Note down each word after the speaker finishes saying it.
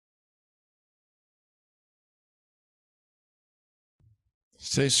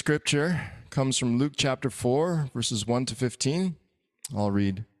Today's scripture comes from Luke chapter 4, verses 1 to 15. I'll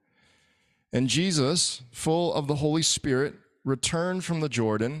read. And Jesus, full of the Holy Spirit, returned from the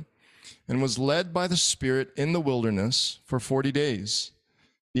Jordan and was led by the Spirit in the wilderness for 40 days,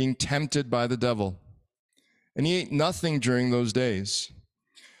 being tempted by the devil. And he ate nothing during those days.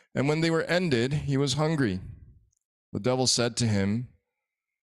 And when they were ended, he was hungry. The devil said to him,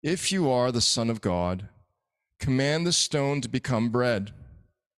 "If you are the Son of God, command the stone to become bread."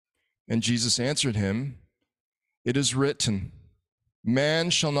 And Jesus answered him, "It is written, man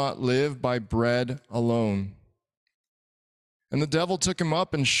shall not live by bread alone." And the devil took him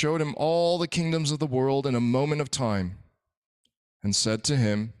up and showed him all the kingdoms of the world in a moment of time, and said to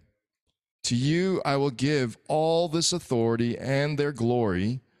him, "To you I will give all this authority and their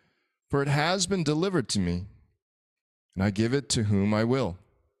glory, for it has been delivered to me, and I give it to whom I will.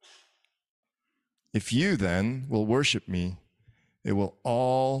 If you then will worship me, it will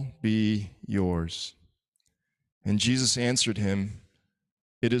all be yours." And Jesus answered him,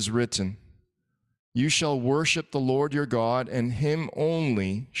 "It is written, you shall worship the Lord your God, and him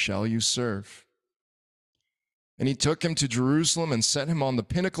only shall you serve." And he took him to Jerusalem and set him on the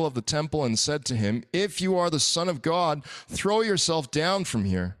pinnacle of the temple and said to him, "If you are the Son of God, throw yourself down from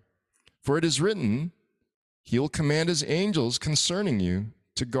here. For it is written, he will command his angels concerning you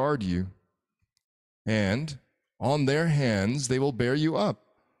to guard you. And on their hands they will bear you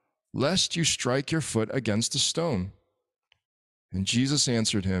up, lest you strike your foot against a stone." And Jesus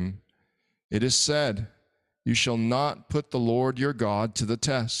answered him, "It is said, you shall not put the Lord your God to the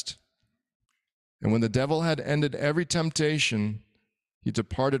test." And when the devil had ended every temptation, he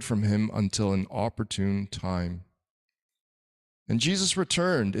departed from him until an opportune time. And Jesus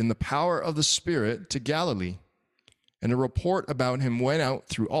returned in the power of the Spirit to Galilee, and a report about him went out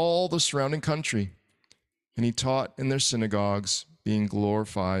through all the surrounding country. And he taught in their synagogues, being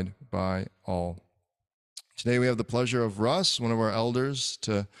glorified by all. Today we have the pleasure of Russ, one of our elders,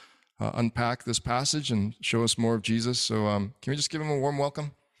 to unpack this passage and show us more of Jesus. So can we just give him a warm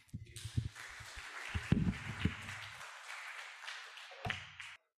welcome?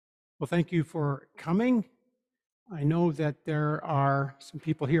 Well, thank you for coming. I know that there are some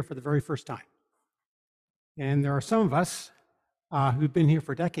people here for the very first time. And there are some of us who've been here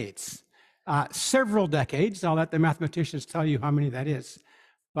for decades. Several decades. I'll let the mathematicians tell you how many that is.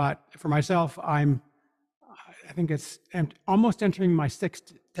 But for myself, I think it's almost entering my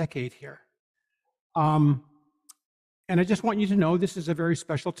 6th decade here. And I just want you to know this is a very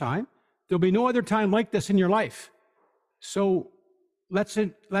special time. There'll be no other time like this in your life. So let's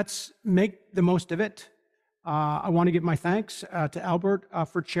make the most of it. I want to give my thanks to Albert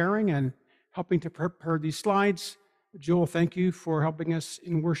for chairing and helping to prepare these slides. Joel, thank you for helping us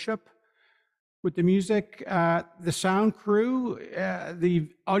in worship with the music. The sound crew,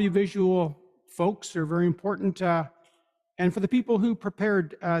 the audiovisual folks are very important. And for the people who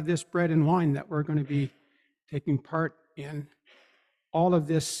prepared this bread and wine that we're going to be taking part in, all of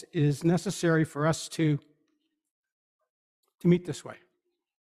this is necessary for us to meet this way.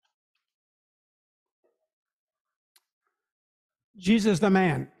 Jesus the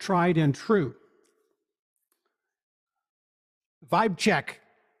man, tried and true. Vibe check.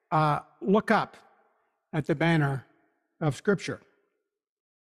 Look up at the banner of Scripture,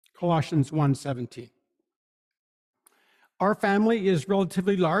 Colossians 1:17. Our family is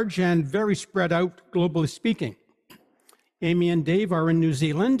relatively large and very spread out, globally speaking. Amy and Dave are in New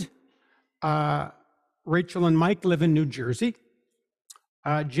Zealand. Rachel and Mike live in New Jersey.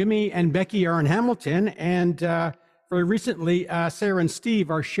 Jimmy and Becky are in Hamilton, and very recently, Sarah and Steve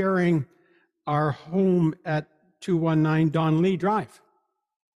are sharing our home at 219 Don Lee Drive.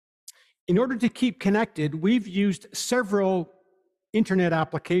 In order to keep connected, we've used several internet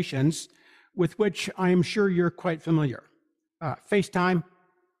applications with which I am sure you're quite familiar. FaceTime,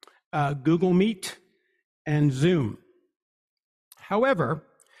 Google Meet, and Zoom. However,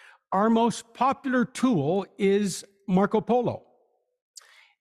 our most popular tool is Marco Polo.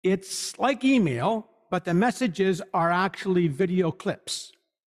 It's like email, but the messages are actually video clips.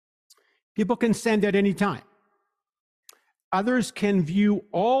 People can send at any time. Others can view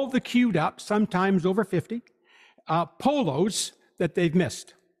all the queued up, sometimes over 50, polos that they've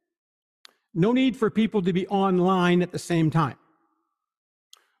missed. No need for people to be online at the same time.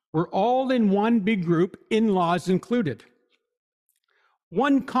 We're all in one big group, in-laws included.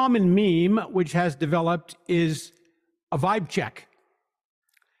 One common meme which has developed is a vibe check.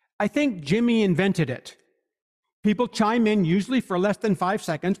 I think Jimmy invented it. People chime in usually for less than 5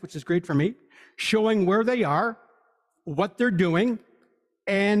 seconds, which is great for me, showing where they are, what they're doing,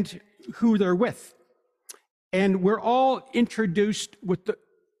 and who they're with. And we're all introduced with the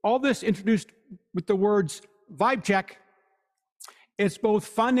words vibe check. It's both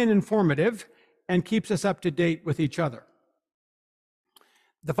fun and informative and keeps us up to date with each other.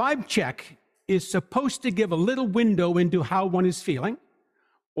 The vibe check is supposed to give a little window into how one is feeling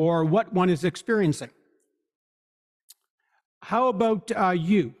or what one is experiencing. How about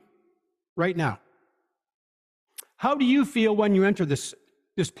you right now? How do you feel when you enter this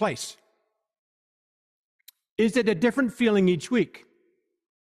place? Is it a different feeling each week?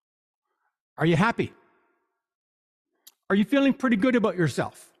 Are you happy? Are you feeling pretty good about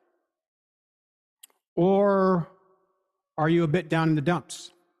yourself? Or are you a bit down in the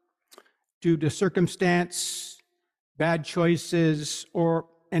dumps due to circumstance, bad choices,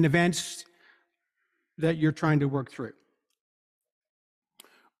 and events that you're trying to work through?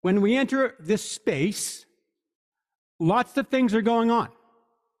 When we enter this space, lots of things are going on.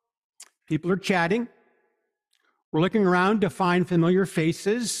 People are chatting. We're looking around to find familiar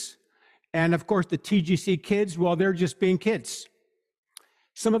faces. And of course, the TGC kids, well, they're just being kids.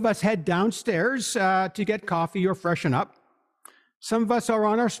 Some of us head downstairs to get coffee or freshen up. Some of us are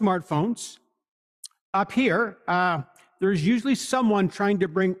on our smartphones. Up here, there's usually someone trying to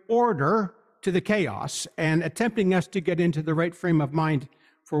bring order to the chaos and attempting us to get into the right frame of mind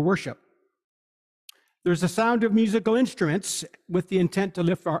for worship. There's a sound of musical instruments with the intent to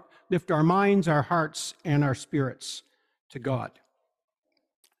lift our minds, our hearts, and our spirits to God.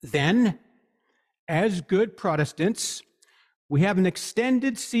 Then, as good Protestants, we have an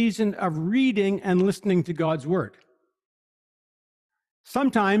extended season of reading and listening to God's Word.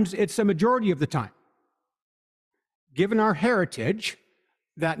 Sometimes it's a majority of the time. Given our heritage,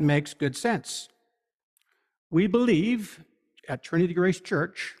 that makes good sense. We believe at Trinity Grace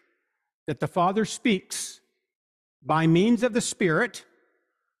Church that the Father speaks by means of the Spirit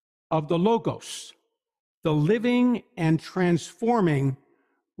of the Logos, the living and transforming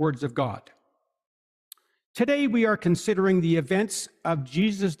words of God. Today we are considering the events of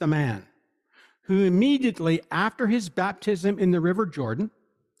Jesus the man, who immediately after his baptism in the River Jordan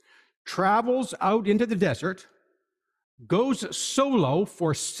travels out into the desert, goes solo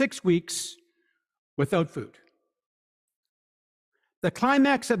for 6 weeks without food. The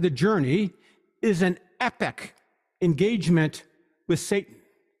climax of the journey is an epic engagement with Satan,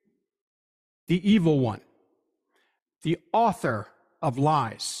 the evil one, the author of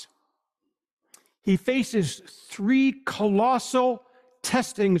lies. He faces 3 colossal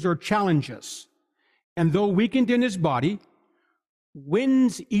testings or challenges, and though weakened in his body,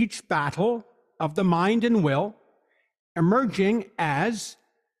 wins each battle of the mind and will, emerging as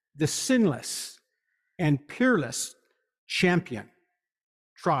the sinless and peerless champion,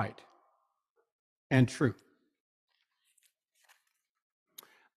 tried and true.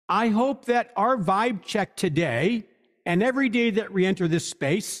 I hope that our vibe check today and every day that we enter this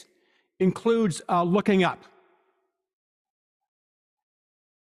space includes looking up.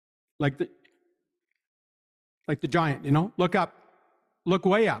 Like the giant, look up, look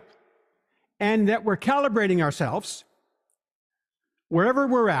way up. And that we're calibrating ourselves wherever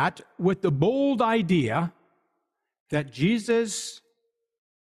we're at with the bold idea that Jesus,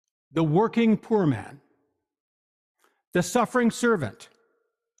 the working poor man, the suffering servant,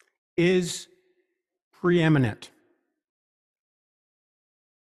 is preeminent.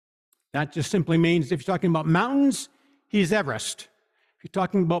 That just simply means if you're talking about mountains, he's Everest. If you're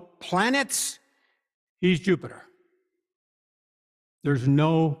talking about planets, he's Jupiter. There's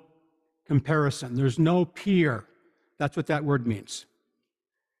no comparison. There's no peer. That's what that word means.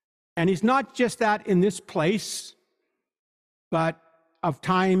 And he's not just that in this place, but of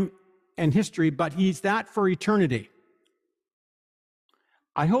time and history, but he's that for eternity.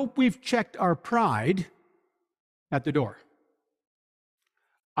 I hope we've checked our pride at the door.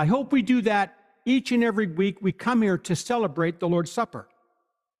 I hope we do that each and every week we come here to celebrate the Lord's Supper.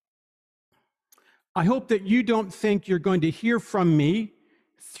 I hope that you don't think you're going to hear from me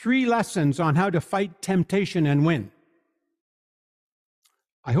 3 lessons on how to fight temptation and win.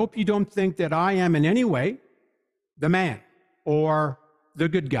 I hope you don't think that I am in any way the man or the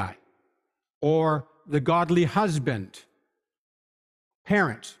good guy or the godly husband,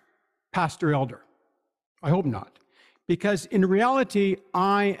 parent, pastor, elder. I hope not. Because in reality,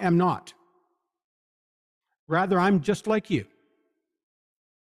 I am not. Rather, I'm just like you.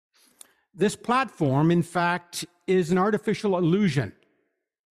 This platform, in fact, is an artificial illusion.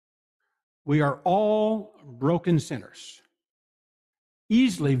 We are all broken sinners,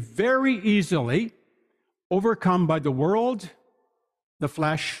 easily, very easily overcome by the world, the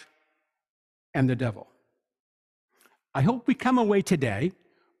flesh, and the devil. I hope we come away today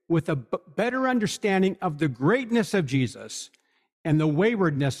with a better understanding of the greatness of Jesus and the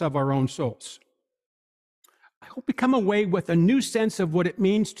waywardness of our own souls. I hope we come away with a new sense of what it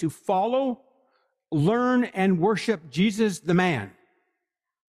means to follow, learn, and worship Jesus the man,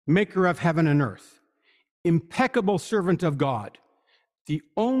 maker of heaven and earth, impeccable servant of God, the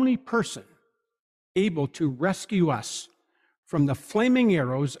only person able to rescue us from the flaming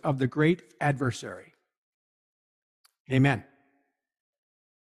arrows of the great adversary. Amen.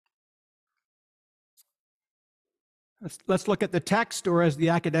 Let's look at the text, or as the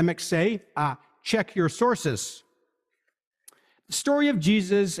academics say, check your sources. The story of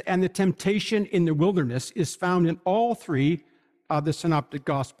Jesus and the temptation in the wilderness is found in all three of the Synoptic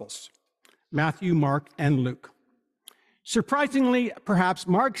Gospels, Matthew, Mark, and Luke. Surprisingly, perhaps,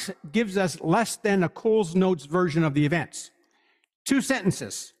 Mark gives us less than a Cole's Notes version of the events. 2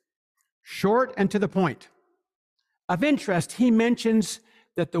 sentences, short and to the point. Of interest, he mentions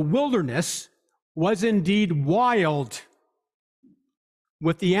that the wilderness was indeed wild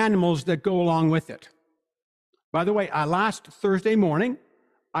with the animals that go along with it. By the way, last Thursday morning,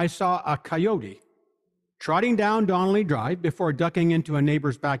 I saw a coyote trotting down Donnelly Drive before ducking into a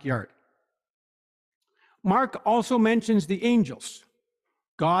neighbor's backyard. Mark also mentions the angels,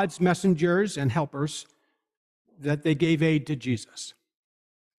 God's messengers and helpers, that they gave aid to Jesus.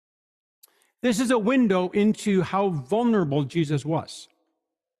 This is a window into how vulnerable Jesus was.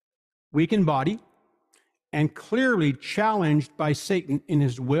 Weak in body and clearly challenged by Satan in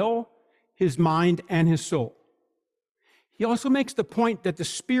his will, his mind, and his soul. He also makes the point that the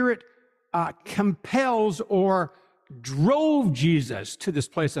Spirit compels or drove Jesus to this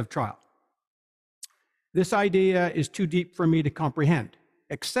place of trial. This idea is too deep for me to comprehend,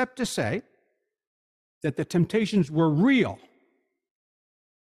 except to say that the temptations were real,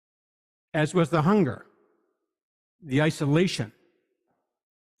 as was the hunger, the isolation,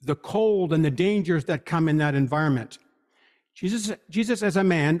 the cold, and the dangers that come in that environment. Jesus as a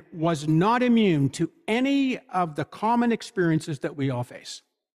man was not immune to any of the common experiences that we all face.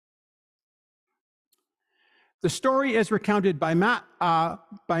 The story as recounted by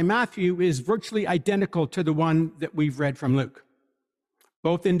Matthew is virtually identical to the one that we've read from Luke.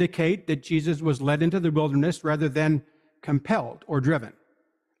 Both indicate that Jesus was led into the wilderness rather than compelled or driven.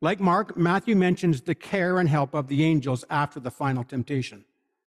 Like Mark, Matthew mentions the care and help of the angels after the final temptation.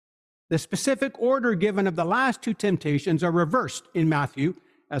 The specific order given of the last two temptations are reversed in Matthew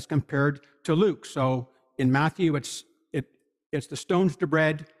as compared to Luke. So in Matthew, it's the stones to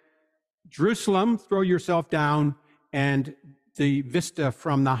bread, Jerusalem, throw yourself down, and the vista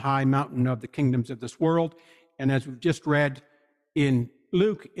from the high mountain of the kingdoms of this world. And as we've just read in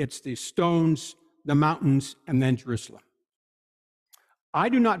Luke, it's the stones, the mountains, and then Jerusalem. I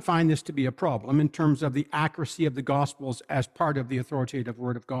do not find this to be a problem in terms of the accuracy of the Gospels as part of the authoritative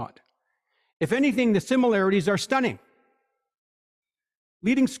Word of God. If anything, the similarities are stunning,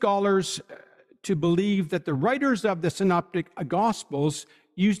 leading scholars to believe that the writers of the Synoptic Gospels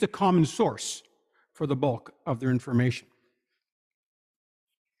used a common source for the bulk of their information.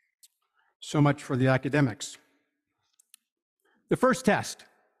 So much for the academics. The first test: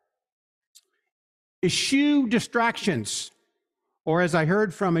 eschew distractions, or as I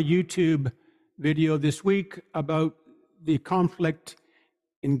heard from a YouTube video this week about the conflict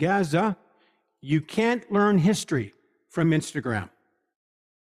in Gaza, you can't learn history from Instagram.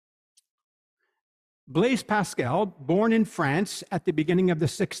 Blaise Pascal, born in France at the beginning of the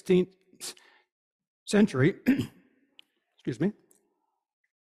 16th century,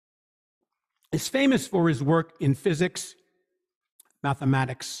 is famous for his work in physics,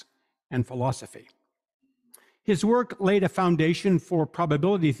 mathematics, and philosophy. His work laid a foundation for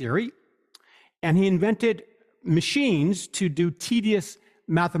probability theory, and he invented machines to do tedious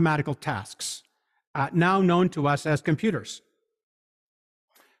mathematical tasks, now known to us as computers.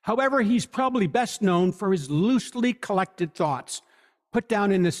 However, he's probably best known for his loosely collected thoughts, put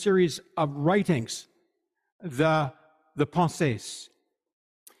down in a series of writings, the Pensées.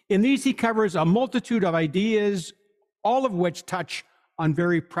 In these, he covers a multitude of ideas, all of which touch on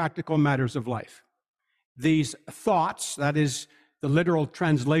very practical matters of life. These thoughts, that is the literal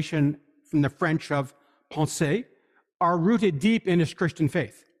translation from the French of pensée, are rooted deep in his Christian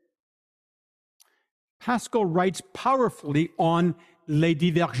faith. Pascal writes powerfully on les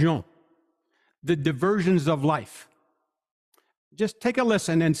diversions, the diversions of life. Just take a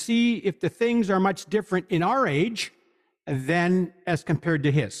listen and see if the things are much different in our age than as compared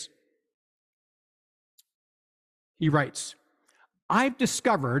to his. He writes, I've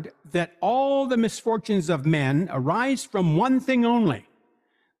discovered that all the misfortunes of men arise from one thing only,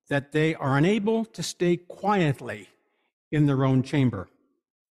 that they are unable to stay quietly in their own chamber.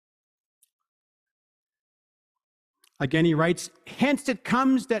 Again, he writes, hence it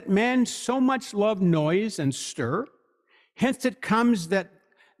comes that men so much love noise and stir. Hence it comes that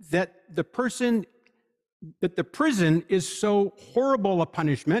the prison is so horrible a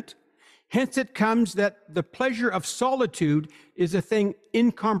punishment. Hence it comes that the pleasure of solitude is a thing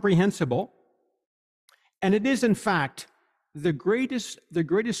incomprehensible. And it is, in fact, the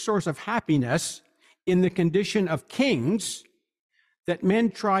greatest source of happiness in the condition of kings that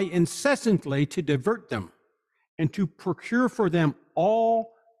men try incessantly to divert them and to procure for them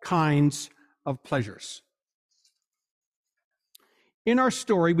all kinds of pleasures. In our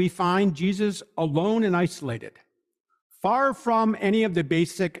story, we find Jesus alone and isolated, far from any of the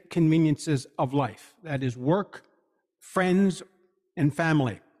basic conveniences of life, that is, work, friends, and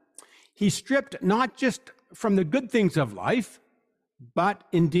family. He's stripped not just from the good things of life, but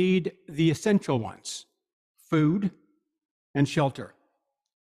indeed the essential ones, food and shelter.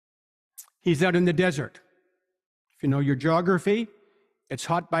 He's out in the desert. If you know your geography, it's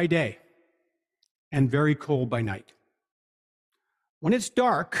hot by day and very cold by night. When it's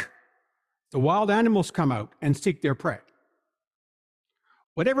dark, the wild animals come out and seek their prey.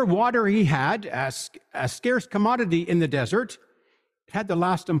 Whatever water he had, as a scarce commodity in the desert, it had to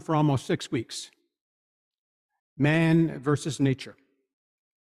last him for almost 6 weeks. Man versus nature.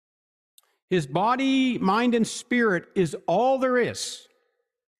 His body, mind, and spirit is all there is.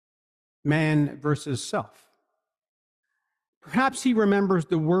 Man versus self. Perhaps he remembers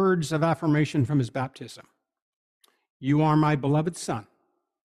the words of affirmation from his baptism. You are my beloved Son.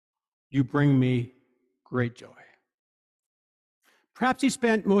 You bring me great joy. Perhaps he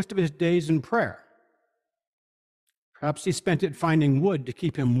spent most of his days in prayer. Perhaps he spent it finding wood to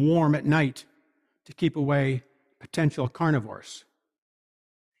keep him warm at night, to keep away potential carnivores.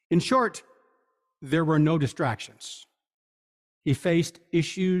 In short, there were no distractions. He faced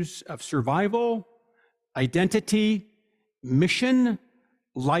issues of survival, identity, mission,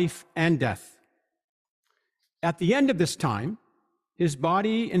 life, and death. At the end of this time, his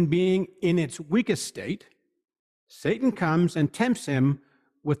body and being in its weakest state, Satan comes and tempts him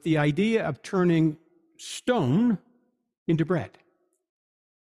with the idea of turning stone into bread.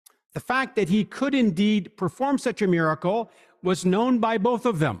 The fact that he could indeed perform such a miracle was known by both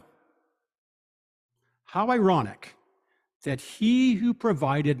of them. How ironic that he who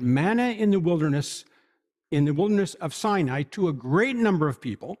provided manna in the wilderness of Sinai to a great number of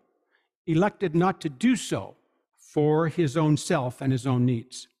people elected not to do so for his own self and his own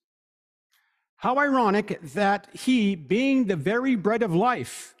needs. How ironic that he, being the very bread of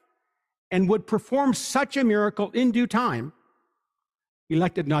life and would perform such a miracle in due time,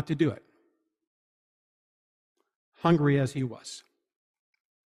 elected not to do it, hungry as he was.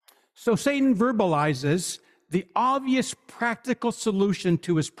 So Satan verbalizes the obvious practical solution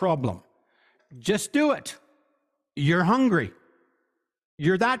to his problem. Just do it. You're hungry.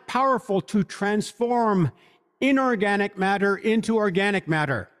 You're that powerful to transform inorganic matter into organic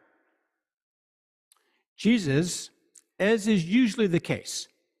matter. Jesus, as is usually the case,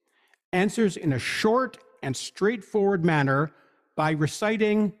 answers in a short and straightforward manner by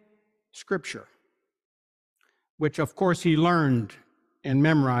reciting Scripture, which of course he learned and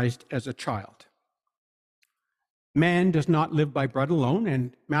memorized as a child. Man does not live by bread alone,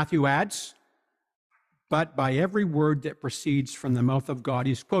 and Matthew adds, but by every word that proceeds from the mouth of God.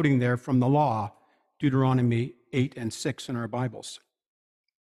 He's quoting there from the law, Deuteronomy 8 and 6 in our Bibles.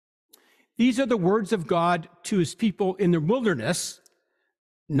 These are the words of God to his people in the wilderness,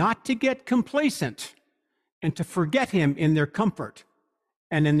 not to get complacent and to forget him in their comfort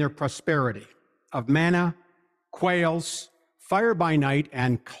and in their prosperity of manna, quails, fire by night,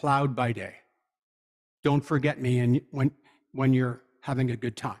 and cloud by day. Don't forget me when you're having a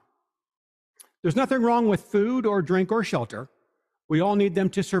good time. There's nothing wrong with food or drink or shelter. We all need them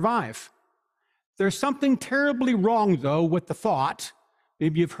to survive. There's something terribly wrong, though, with the thought,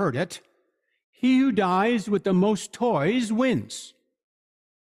 maybe you've heard it, he who dies with the most toys wins.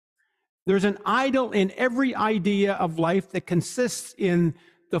 There's an idol in every idea of life that consists in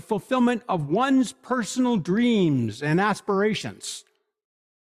the fulfillment of one's personal dreams and aspirations.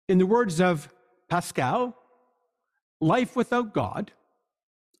 In the words of Pascal, life without God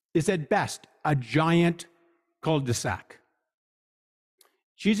is at best a giant cul-de-sac.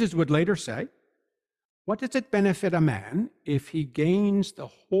 Jesus would later say, what does it benefit a man if he gains the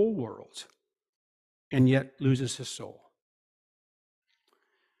whole world and yet loses his soul?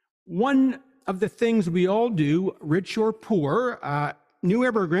 One of the things we all do, rich or poor, new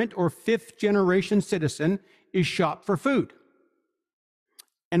immigrant or fifth-generation citizen, is shop for food.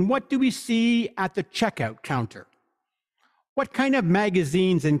 And what do we see at the checkout counter? What kind of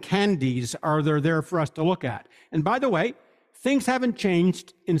magazines and candies are there for us to look at? And by the way, things haven't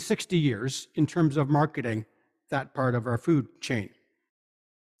changed in 60 years in terms of marketing that part of our food chain.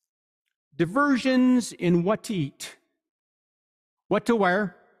 Diversions in what to eat, what to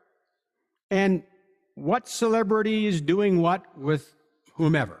wear, and what celebrity is doing what with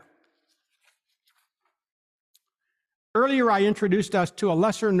whomever. Earlier, I introduced us to a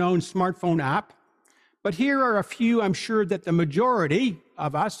lesser-known smartphone app, but here are a few I'm sure that the majority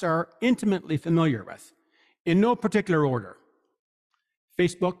of us are intimately familiar with, in no particular order.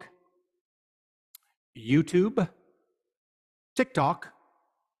 Facebook, YouTube, TikTok,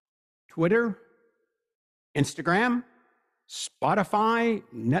 Twitter, Instagram, Spotify,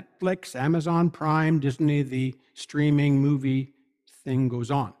 Netflix, Amazon Prime, Disney, the streaming movie thing goes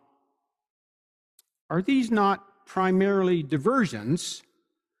on. Are these not primarily diversions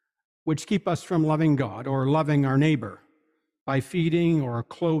which keep us from loving God or loving our neighbor by feeding or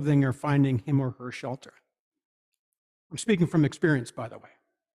clothing or finding him or her shelter? I'm speaking from experience, by the way.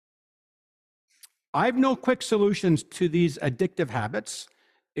 I have no quick solutions to these addictive habits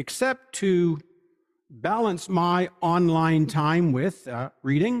except to balance my online time with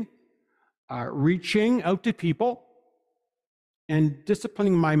reading, reaching out to people, and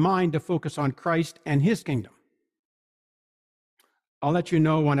disciplining my mind to focus on Christ and his kingdom. I'll let you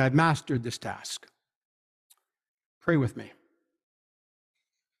know when I've mastered this task. Pray with me.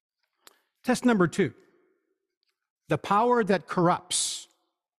 Test number 2, the power that corrupts.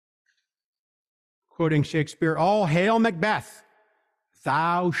 Quoting Shakespeare, "All hail Macbeth,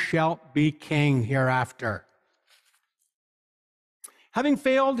 thou shalt be king hereafter." Having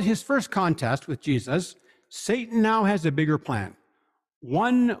failed his first contest with Jesus, Satan now has a bigger plan,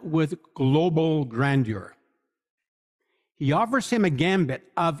 one with global grandeur. He offers him a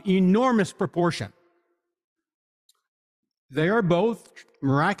gambit of enormous proportion. They are both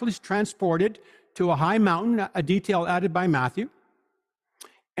miraculously transported to a high mountain, a detail added by Matthew.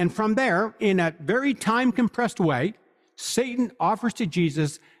 And from there, in a very time-compressed way, Satan offers to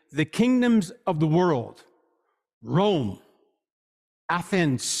Jesus the kingdoms of the world: Rome,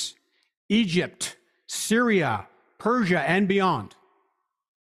 Athens, Egypt, Syria, Persia, and beyond.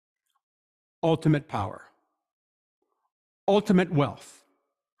 Ultimate power, ultimate wealth,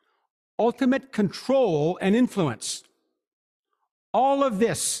 ultimate control and influence. All of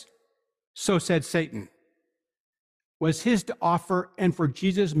this, so said Satan, was his to offer and for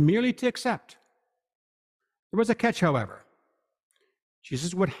Jesus merely to accept. There was a catch, however.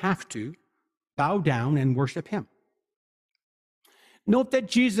 Jesus would have to bow down and worship him. Note that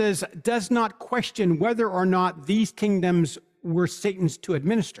Jesus does not question whether or not these kingdoms were Satan's to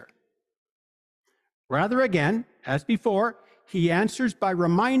administer. Rather, again, as before, he answers by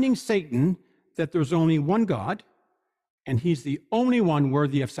reminding Satan that there's only one God, and he's the only one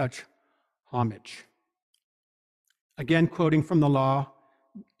worthy of such homage. Again, quoting from the law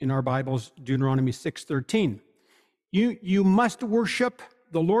in our Bibles, Deuteronomy 6:13. You must worship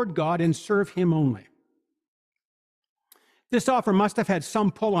the Lord God and serve him only. This offer must have had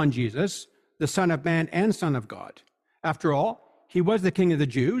some pull on Jesus, the Son of Man and Son of God. After all, he was the King of the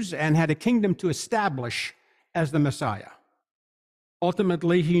Jews and had a kingdom to establish as the Messiah.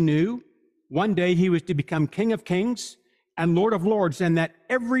 Ultimately, he knew one day he was to become King of Kings and Lord of Lords, and that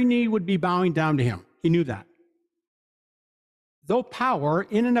every knee would be bowing down to him. He knew that. Though power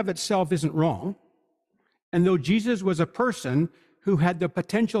in and of itself isn't wrong, and though Jesus was a person who had the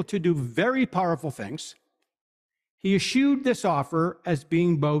potential to do very powerful things, he eschewed this offer as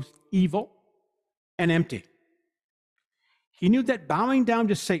being both evil and empty. He knew that bowing down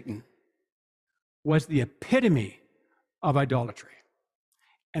to Satan was the epitome of idolatry,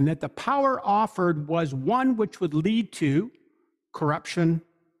 and that the power offered was one which would lead to corruption,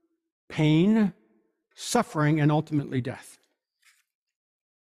 pain, suffering, and ultimately death.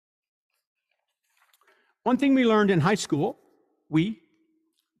 One thing we learned in high school, we,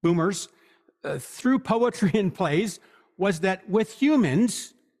 boomers, through poetry and plays, was that with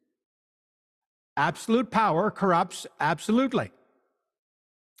humans, absolute power corrupts absolutely.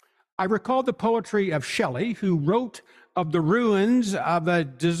 I recall the poetry of Shelley, who wrote of the ruins of a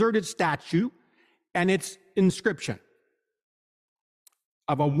deserted statue and its inscription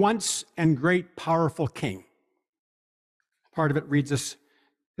of a once and great powerful king. Part of it reads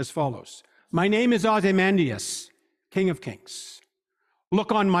as follows. My name is Ozymandias, King of Kings.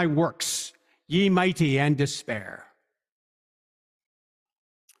 Look on my works, ye mighty and despair.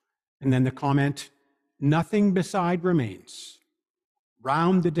 And then the comment, nothing beside remains.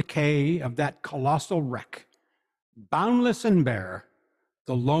 Round the decay of that colossal wreck, boundless and bare,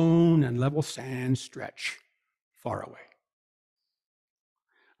 the lone and level sands stretch far away.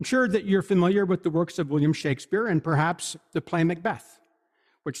 I'm sure that you're familiar with the works of William Shakespeare and perhaps the play Macbeth,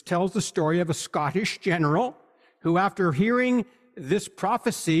 which tells the story of a Scottish general who, after hearing this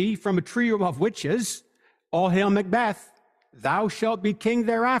prophecy from a trio of witches, "All hail Macbeth, thou shalt be king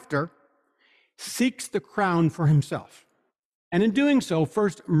thereafter," seeks the crown for himself. And in doing so,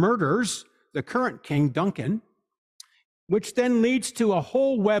 first murders the current king, Duncan, which then leads to a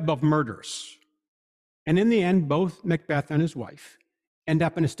whole web of murders. And in the end, both Macbeth and his wife end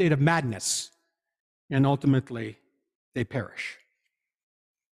up in a state of madness, and ultimately they perish.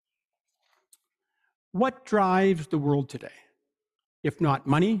 What drives the world today, if not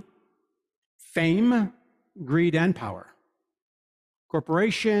money, fame, greed, and power?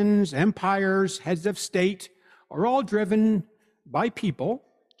 Corporations, empires, heads of state are all driven by people,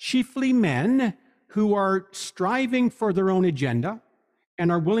 chiefly men, who are striving for their own agenda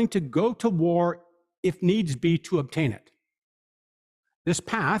and are willing to go to war if needs be to obtain it. This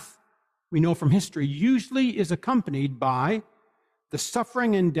path, we know from history, usually is accompanied by the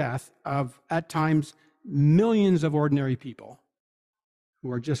suffering and death of, at times, millions of ordinary people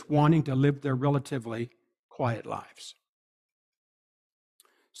who are just wanting to live their relatively quiet lives.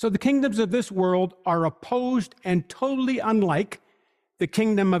 So the kingdoms of this world are opposed and totally unlike the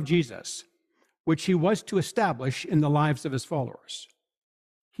kingdom of Jesus, which he was to establish in the lives of his followers.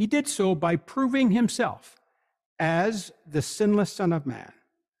 He did so by proving himself as the sinless Son of Man,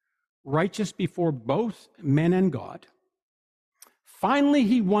 righteous before both men and God. Finally,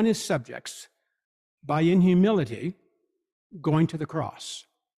 he won his subjects by, in humility, going to the cross,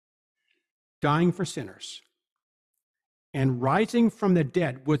 dying for sinners, and rising from the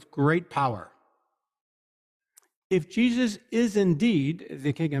dead with great power. If Jesus is indeed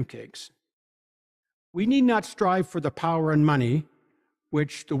the King of Kings, we need not strive for the power and money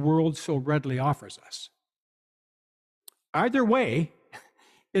which the world so readily offers us. Either way,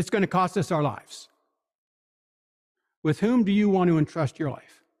 it's going to cost us our lives. With whom do you want to entrust your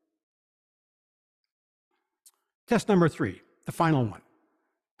life? Test number 3, the final one.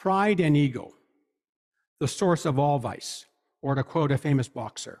 Pride and ego, the source of all vice. Or to quote a famous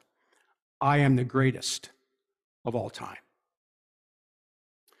boxer, "I am the greatest of all time."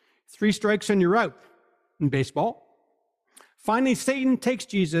 3 strikes and you're out in baseball. Finally, Satan takes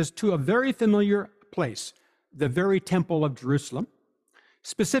Jesus to a very familiar place, the very temple of Jerusalem,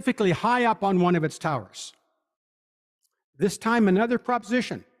 specifically high up on one of its towers. This time, another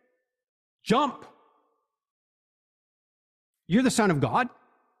proposition: jump. You're the Son of God.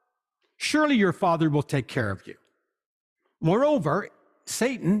 Surely your Father will take care of you. Moreover,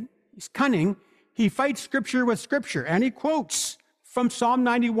 Satan is cunning. He fights Scripture with Scripture, and he quotes from Psalm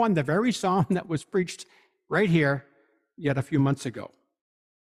 91, the very psalm that was preached right here yet a few months ago.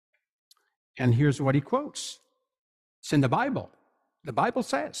 And here's what he quotes. It's in the Bible. The Bible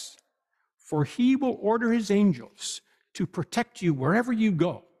says, "For he will order his angels to protect you wherever you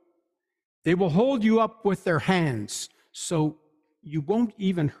go. They will hold you up with their hands, so you won't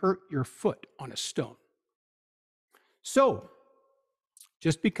even hurt your foot on a stone." So,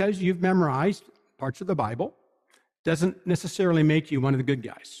 just because you've memorized parts of the Bible doesn't necessarily make you one of the good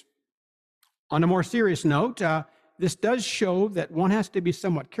guys. On a more serious note, this does show that one has to be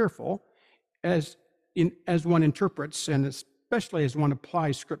somewhat careful as one interprets and especially as one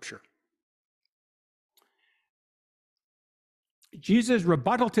applies Scripture. Jesus'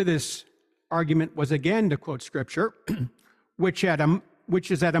 rebuttal to this argument was again to quote Scripture, which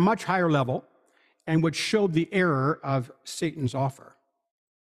is at a much higher level and which showed the error of Satan's offer.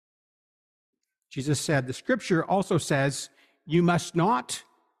 Jesus said, "The Scripture also says, you must not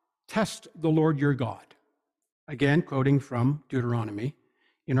test the Lord your God." Again, quoting from Deuteronomy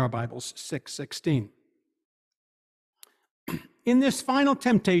in our Bibles, 6:16. In this final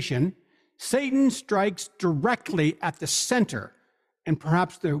temptation, Satan strikes directly at the center and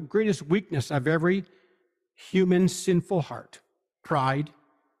perhaps the greatest weakness of every human sinful heart: pride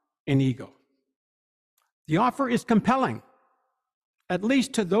and ego. The offer is compelling, at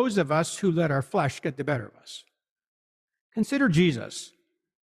least to those of us who let our flesh get the better of us. Consider Jesus,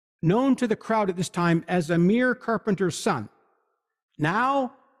 known to the crowd at this time as a mere carpenter's son,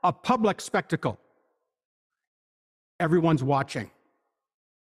 now a public spectacle. Everyone's watching.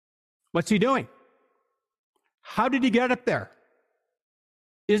 What's he doing? How did he get up there?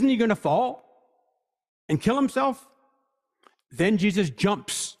 Isn't he going to fall and kill himself? Then Jesus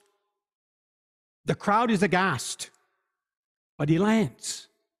jumps. The crowd is aghast, but he lands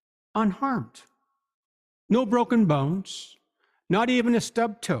unharmed. No broken bones, not even a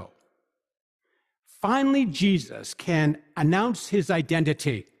stubbed toe. Finally, Jesus can announce his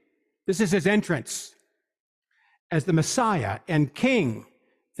identity. This is his entrance as the Messiah and King,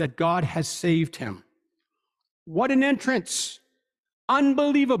 that God has saved him. What an entrance!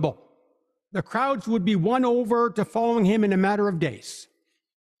 Unbelievable. The crowds would be won over to following him in a matter of days.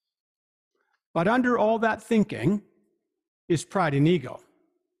 But under all that thinking is pride and ego,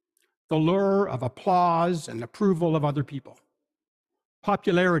 the lure of applause and approval of other people,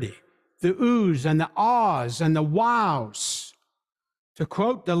 popularity, the oohs and the ahs and the wows. To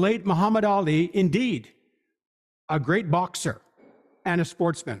quote the late Muhammad Ali, indeed, a great boxer and a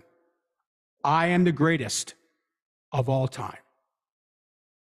sportsman, I am the greatest of all time.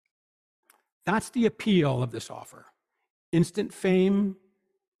 That's the appeal of this offer: instant fame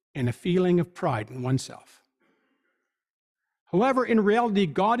and a feeling of pride in oneself. However, in reality,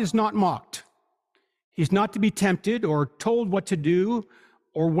 God is not mocked. He's not to be tempted or told what to do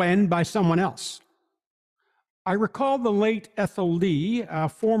or when by someone else. I recall the late Ethel Lee, a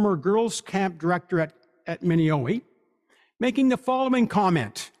former girls' camp director at Minneowi, making the following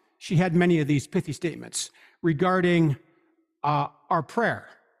comment. She had many of these pithy statements regarding our prayer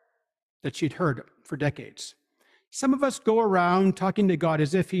that she'd heard for decades. Some of us go around talking to God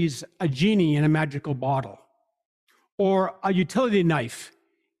as if he's a genie in a magical bottle or a utility knife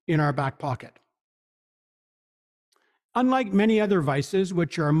in our back pocket. Unlike many other vices,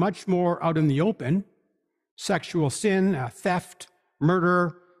 which are much more out in the open, sexual sin, theft,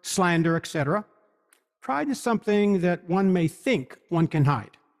 murder, slander, etc., pride is something that one may think one can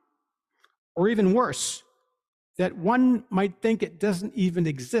hide. Or even worse, that one might think it doesn't even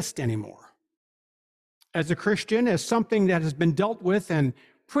exist anymore. As a Christian, as something that has been dealt with and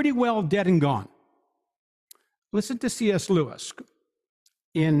pretty well dead and gone. Listen to C.S. Lewis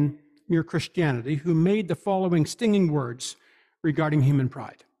in Mere Christianity, who made the following stinging words regarding human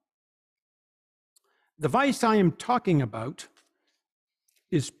pride. The vice I am talking about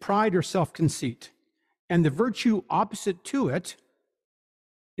is pride or self-conceit, and the virtue opposite to it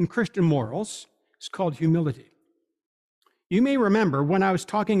in Christian morals is called humility. You may remember when I was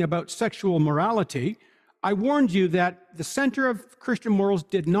talking about sexual morality, I warned you that the center of Christian morals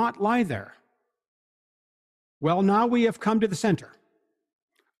did not lie there. Well, now we have come to the center.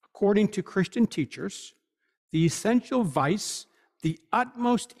 According to Christian teachers, the essential vice, the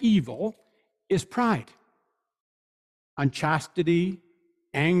utmost evil, is pride. Unchastity,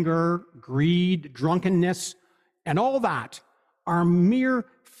 anger, greed, drunkenness, and all that are mere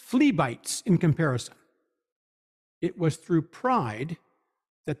flea bites in comparison. It was through pride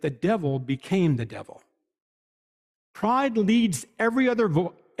that the devil became the devil. Pride leads every other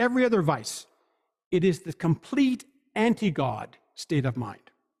vice. It is the complete anti-God state of mind.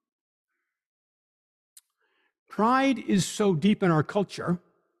 Pride is so deep in our culture,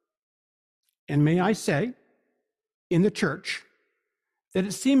 and may I say, in the church, that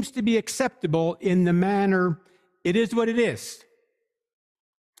it seems to be acceptable in the manner, it is what it is.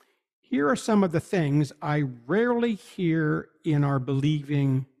 Here are some of the things I rarely hear in our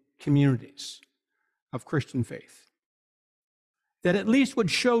believing communities of Christian faith, that at least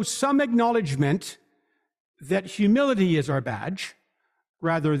would show some acknowledgement that humility is our badge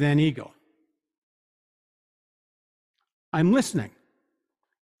rather than ego. I'm listening,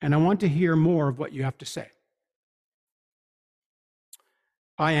 and I want to hear more of what you have to say.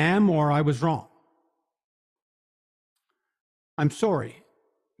 I am, or I was wrong. I'm sorry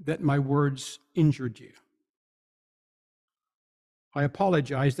that my words injured you. I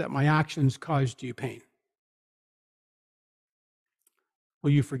apologize that my actions caused you pain.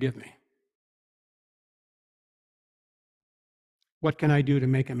 Will you forgive me? What can I do to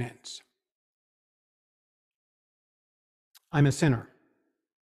make amends? I'm a sinner,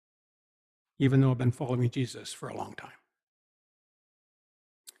 even though I've been following Jesus for a long time.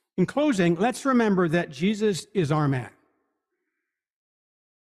 In closing, let's remember that Jesus is our man.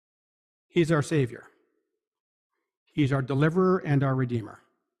 He's our Savior. He's our deliverer and our Redeemer.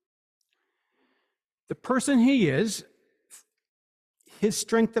 The person he is, his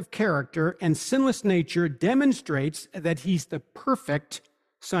strength of character and sinless nature demonstrates that he's the perfect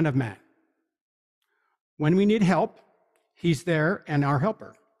Son of Man. When we need help, he's there and our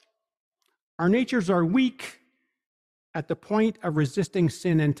helper. Our natures are weak at the point of resisting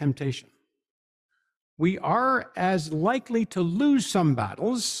sin and temptation. We are as likely to lose some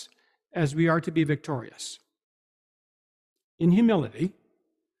battles as we are to be victorious. In humility,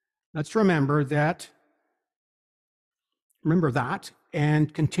 let's remember that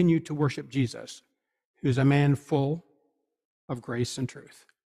and continue to worship Jesus, who's a man full of grace and truth,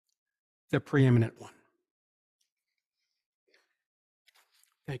 the preeminent one.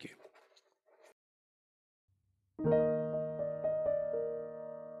 Thank you.